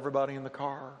 yelling at everybody in the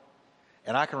car.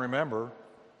 And I can remember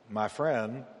my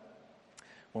friend,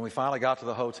 when we finally got to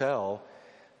the hotel,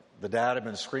 the dad had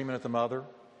been screaming at the mother,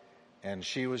 and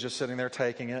she was just sitting there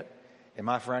taking it. And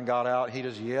my friend got out. He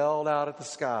just yelled out at the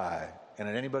sky and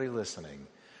at anybody listening,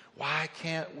 "Why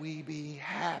can't we be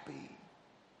happy?"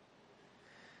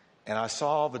 And I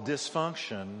saw the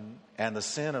dysfunction and the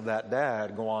sin of that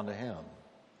dad go on to him.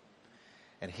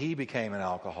 And he became an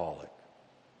alcoholic.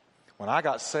 When I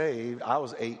got saved, I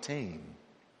was 18.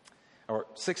 Or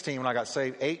 16 when I got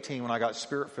saved, 18 when I got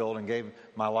spirit-filled and gave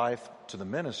my life to the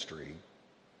ministry.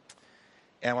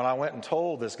 And when I went and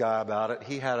told this guy about it,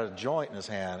 he had a joint in his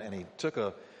hand, and he took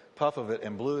a puff of it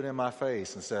and blew it in my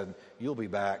face and said, "You'll be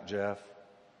back, Jeff."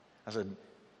 I said,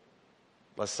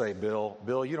 "Let's say,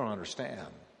 Bill, you don't understand.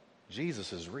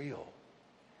 Jesus is real."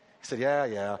 He said,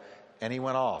 yeah. And he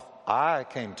went off. I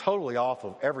came totally off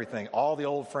of everything, all the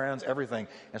old friends, everything,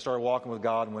 and started walking with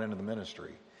God and went into the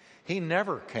ministry. He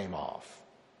never came off.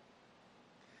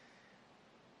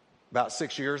 About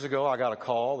 6 years ago, I got a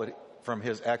call from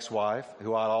his ex-wife,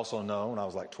 who I'd also known. I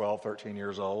was like 12, 13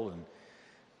 years old, and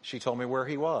she told me where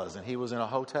he was, and he was in a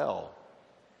hotel,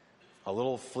 a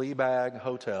little flea bag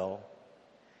hotel,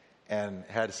 and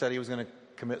had said he was going to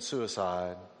commit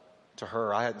suicide. To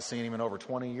her, I hadn't seen him in over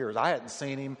 20 years. I hadn't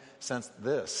seen him since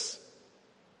this.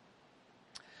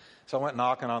 So I went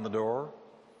knocking on the door.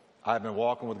 I've been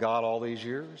walking with God all these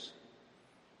years.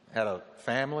 Had a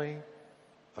family,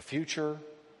 a future,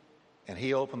 and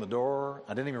he opened the door.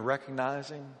 I didn't even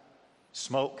recognize him.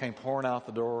 Smoke came pouring out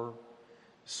the door.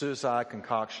 Suicide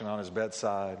concoction on his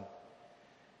bedside.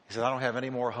 He said, I don't have any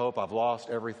more hope. I've lost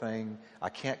everything. I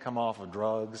can't come off of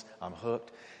drugs. I'm hooked.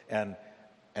 And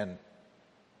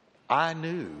I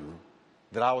knew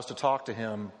that I was to talk to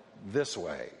him this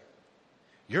way.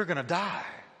 You're going to die.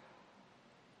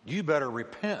 You better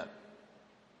repent.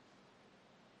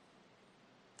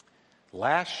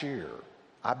 Last year,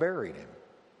 I buried him.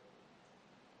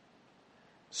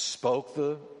 Spoke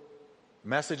the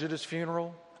message at his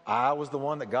funeral. I was the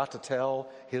one that got to tell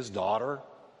his daughter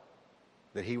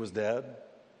that he was dead.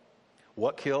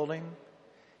 What killed him?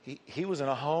 He was in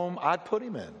a home I'd put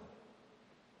him in,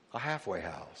 a halfway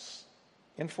house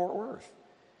in Fort Worth.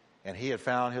 And he had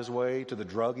found his way to the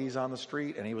druggies on the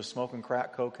street, and he was smoking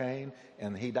crack cocaine,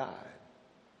 and he died.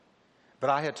 But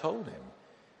I had told him,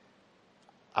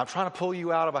 I'm trying to pull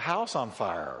you out of a house on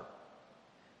fire.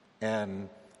 And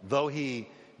though he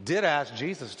did ask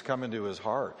Jesus to come into his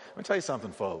heart, let me tell you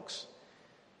something, folks.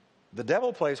 The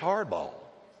devil plays hardball.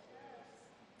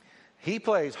 He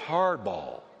plays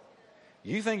hardball.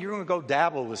 You think you're going to go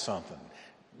dabble with something.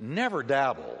 Never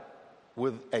dabble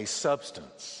with a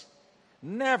substance.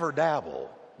 Never dabble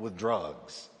with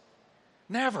drugs.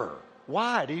 Never.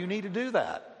 Why do you need to do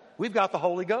that? We've got the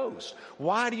Holy Ghost.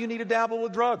 Why do you need to dabble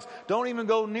with drugs? Don't even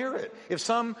go near it. If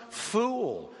some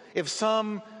fool, if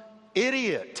some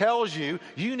idiot tells you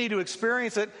you need to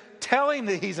experience it, tell him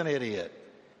that he's an idiot.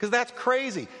 Because that's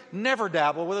crazy. Never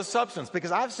dabble with a substance.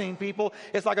 Because I've seen people,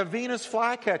 it's like a Venus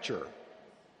flycatcher.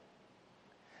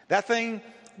 That thing,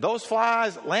 those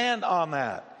flies land on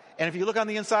that. And if you look on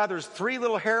the inside, there's 3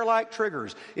 little hair-like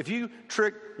triggers. If you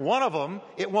trick one of them,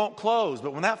 it won't close.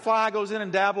 But when that fly goes in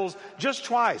and dabbles just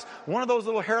twice, one of those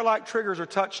little hair-like triggers are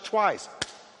touched twice.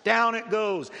 Down it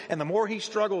goes. And the more he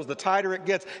struggles, the tighter it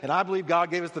gets. And I believe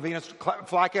God gave us the Venus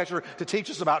flycatcher to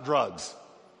teach us about drugs.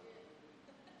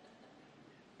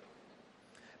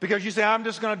 Because you say, I'm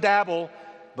just going to dabble.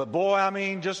 But boy, I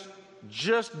mean, just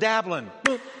dabbling.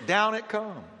 Down it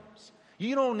comes.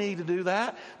 You don't need to do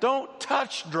that. Don't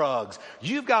touch drugs.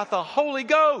 You've got the Holy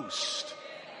Ghost.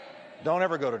 Don't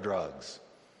ever go to drugs.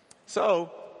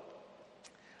 So,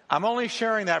 I'm only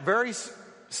sharing that very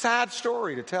sad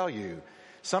story to tell you.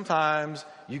 Sometimes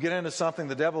you get into something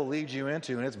the devil leads you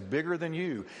into, and it's bigger than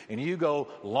you. And you go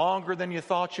longer than you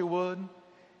thought you would.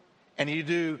 And you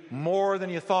do more than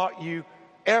you thought you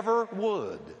ever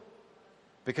would.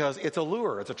 Because it's a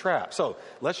lure. It's a trap. So,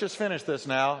 let's just finish this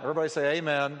now. Everybody say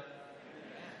amen.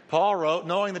 Paul wrote,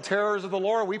 knowing the terrors of the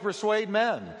Lord, we persuade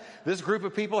men. This group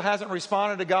of people hasn't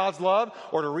responded to God's love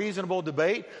or to reasonable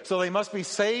debate, so they must be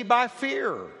saved by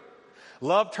fear.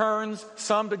 Love turns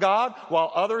some to God,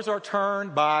 while others are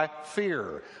turned by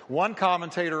fear. One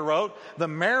commentator wrote, the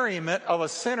merriment of a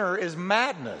sinner is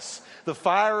madness. The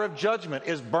fire of judgment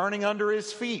is burning under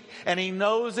his feet, and he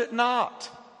knows it not.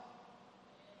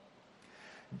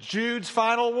 Jude's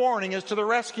final warning is to the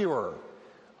rescuer.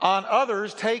 On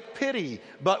others take pity,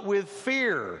 but with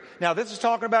fear. Now this is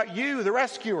talking about you, the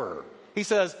rescuer. He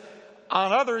says,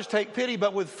 on others take pity,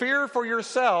 but with fear for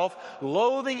yourself,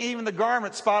 loathing even the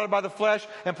garment spotted by the flesh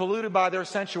and polluted by their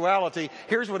sensuality.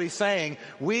 Here's what he's saying.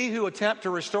 We who attempt to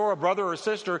restore a brother or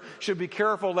sister should be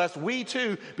careful lest we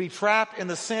too be trapped in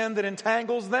the sin that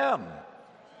entangles them.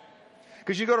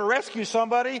 Because you go to rescue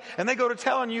somebody and they go to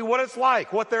telling you what it's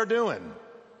like, what they're doing.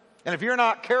 And if you're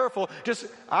not careful,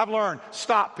 I've learned,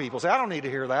 stop people. Say, I don't need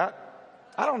to hear that.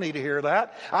 I don't need to hear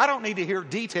that. I don't need to hear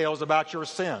details about your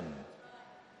sin.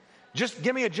 Just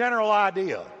give me a general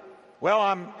idea. Well,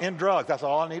 I'm in drugs. That's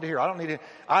all I need to hear.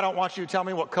 I don't want you to tell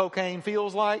me what cocaine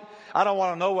feels like. I don't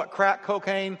want to know what crack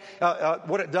cocaine,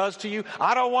 what it does to you.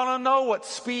 I don't want to know what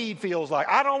speed feels like.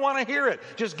 I don't want to hear it.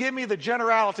 Just give me the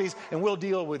generalities and we'll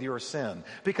deal with your sin.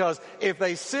 Because if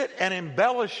they sit and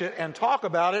embellish it and talk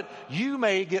about it, you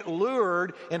may get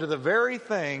lured into the very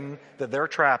thing that they're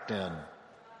trapped in.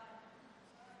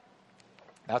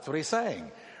 That's what he's saying.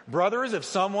 Brothers, if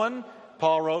someone,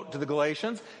 Paul wrote to the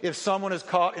Galatians, if someone is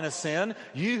caught in a sin,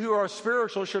 you who are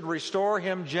spiritual should restore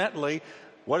him gently.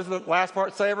 What does the last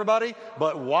part say, everybody?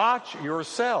 But watch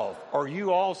yourself, or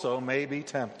you also may be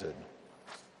tempted.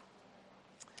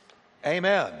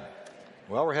 Amen.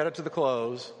 Well, we're headed to the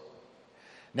close.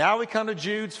 Now we come to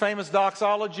Jude's famous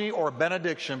doxology or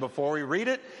benediction. Before we read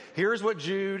it, here's what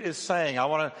Jude is saying. I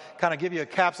want to kind of give you a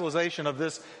capsulization of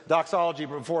this doxology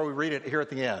before we read it here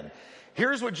at the end.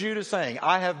 Here's what Jude is saying.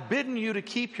 I have bidden you to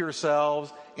keep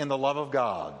yourselves in the love of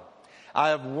God. I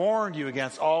have warned you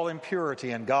against all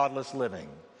impurity and godless living.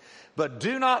 But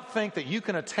do not think that you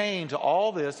can attain to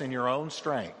all this in your own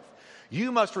strength.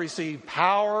 You must receive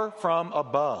power from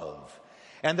above.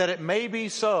 And that it may be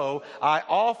so, I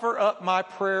offer up my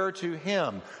prayer to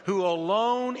him who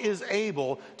alone is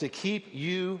able to keep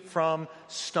you from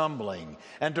stumbling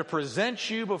and to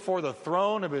present you before the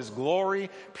throne of his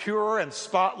glory, pure and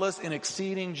spotless in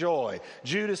exceeding joy.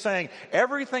 Jude is saying,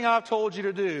 everything I've told you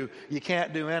to do, you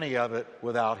can't do any of it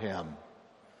without him.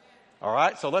 All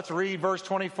right, so let's read verse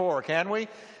 24, can we?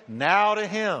 Now to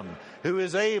him who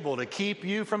is able to keep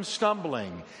you from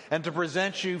stumbling and to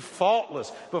present you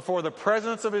faultless before the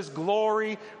presence of his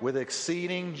glory with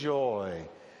exceeding joy.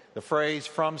 The phrase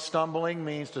from stumbling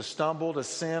means to stumble, to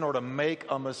sin, or to make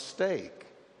a mistake.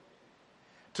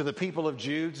 To the people of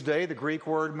Jude's day, the Greek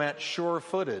word meant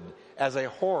sure-footed, as a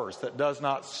horse that does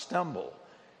not stumble.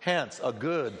 Hence, a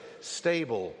good,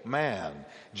 stable man.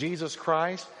 Jesus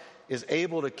Christ is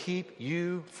able to keep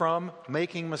you from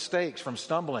making mistakes, from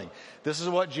stumbling. This is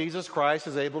what Jesus Christ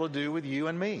is able to do with you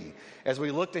and me. As we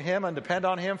look to him and depend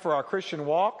on him for our Christian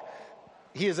walk,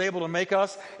 he is able to make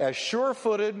us as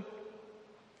sure-footed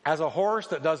as a horse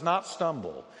that does not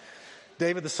stumble.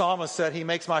 David the psalmist said, he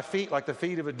makes my feet like the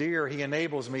feet of a deer. He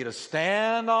enables me to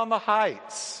stand on the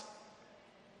heights.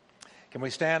 Can we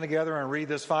stand together and read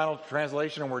this final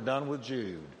translation, and we're done with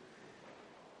Jude?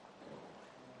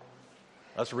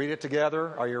 Let's read it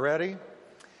together. Are you ready?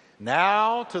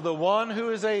 Now to the one who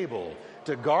is able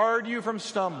to guard you from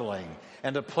stumbling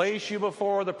and to place you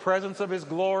before the presence of his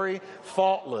glory,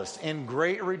 faultless in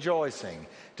great rejoicing,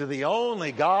 to the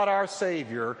only God our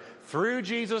Savior, through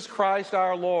Jesus Christ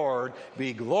our Lord,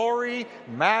 be glory,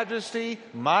 majesty,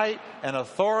 might, and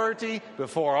authority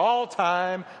before all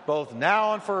time, both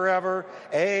now and forever.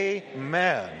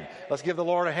 Amen. Let's give the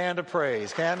Lord a hand of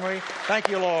praise, can we? Thank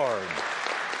you, Lord.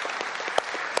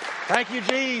 Thank you,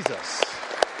 Jesus.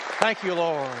 Thank you,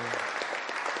 Lord.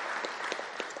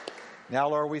 Now,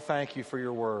 Lord, we thank you for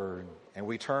your word, and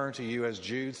we turn to you as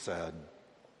Jude said.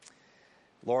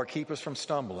 Lord, keep us from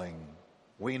stumbling.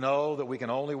 We know that we can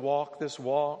only walk this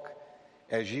walk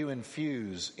as you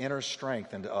infuse inner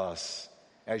strength into us,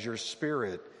 as your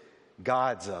Spirit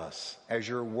guides us, as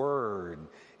your word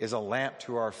is a lamp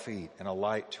to our feet and a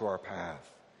light to our path.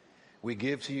 We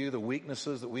give to you the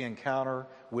weaknesses that we encounter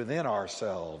within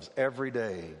ourselves every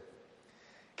day.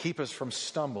 Keep us from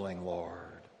stumbling, Lord.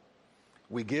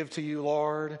 We give to you,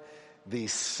 Lord, the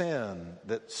sin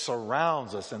that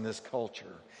surrounds us in this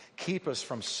culture. Keep us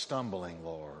from stumbling,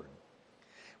 Lord.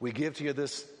 We give to you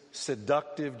this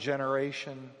seductive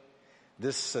generation,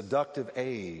 this seductive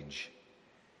age,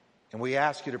 and we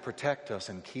ask you to protect us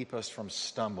and keep us from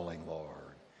stumbling, Lord,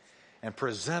 and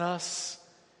present us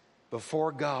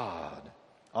before God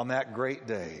on that great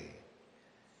day,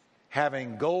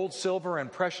 having gold, silver,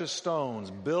 and precious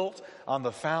stones built on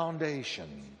the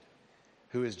foundation,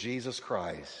 who is Jesus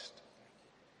Christ.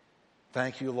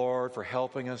 Thank you, Lord, for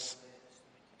helping us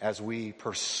as we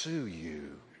pursue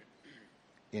you.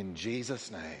 In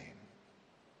Jesus' name,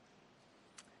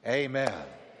 amen.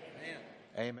 Amen.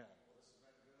 Amen.